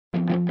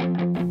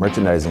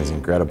Merchandising is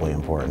incredibly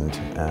important,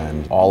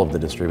 and all of the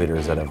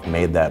distributors that have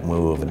made that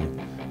move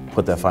and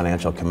put that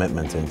financial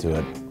commitment into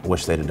it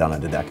wish they'd have done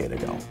it a decade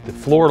ago. The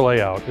floor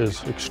layout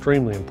is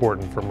extremely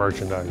important for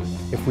merchandising.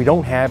 If we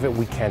don't have it,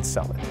 we can't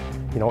sell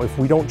it. You know, if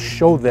we don't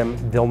show them,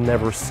 they'll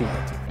never see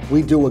it.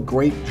 We do a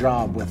great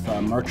job with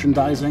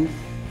merchandising,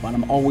 but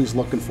I'm always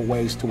looking for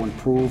ways to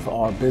improve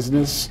our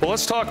business. Well,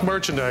 let's talk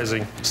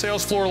merchandising.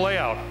 Sales floor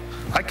layout.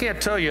 I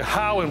can't tell you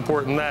how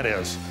important that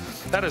is.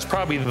 That is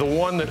probably the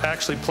one that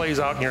actually plays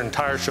out in your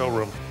entire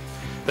showroom,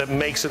 that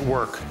makes it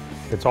work.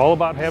 It's all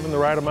about having the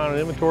right amount of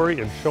inventory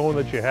and showing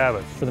that you have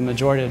it. For the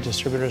majority of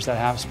distributors that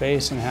have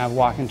space and have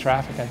walk-in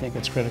traffic, I think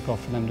it's critical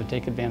for them to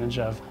take advantage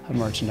of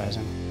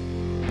merchandising.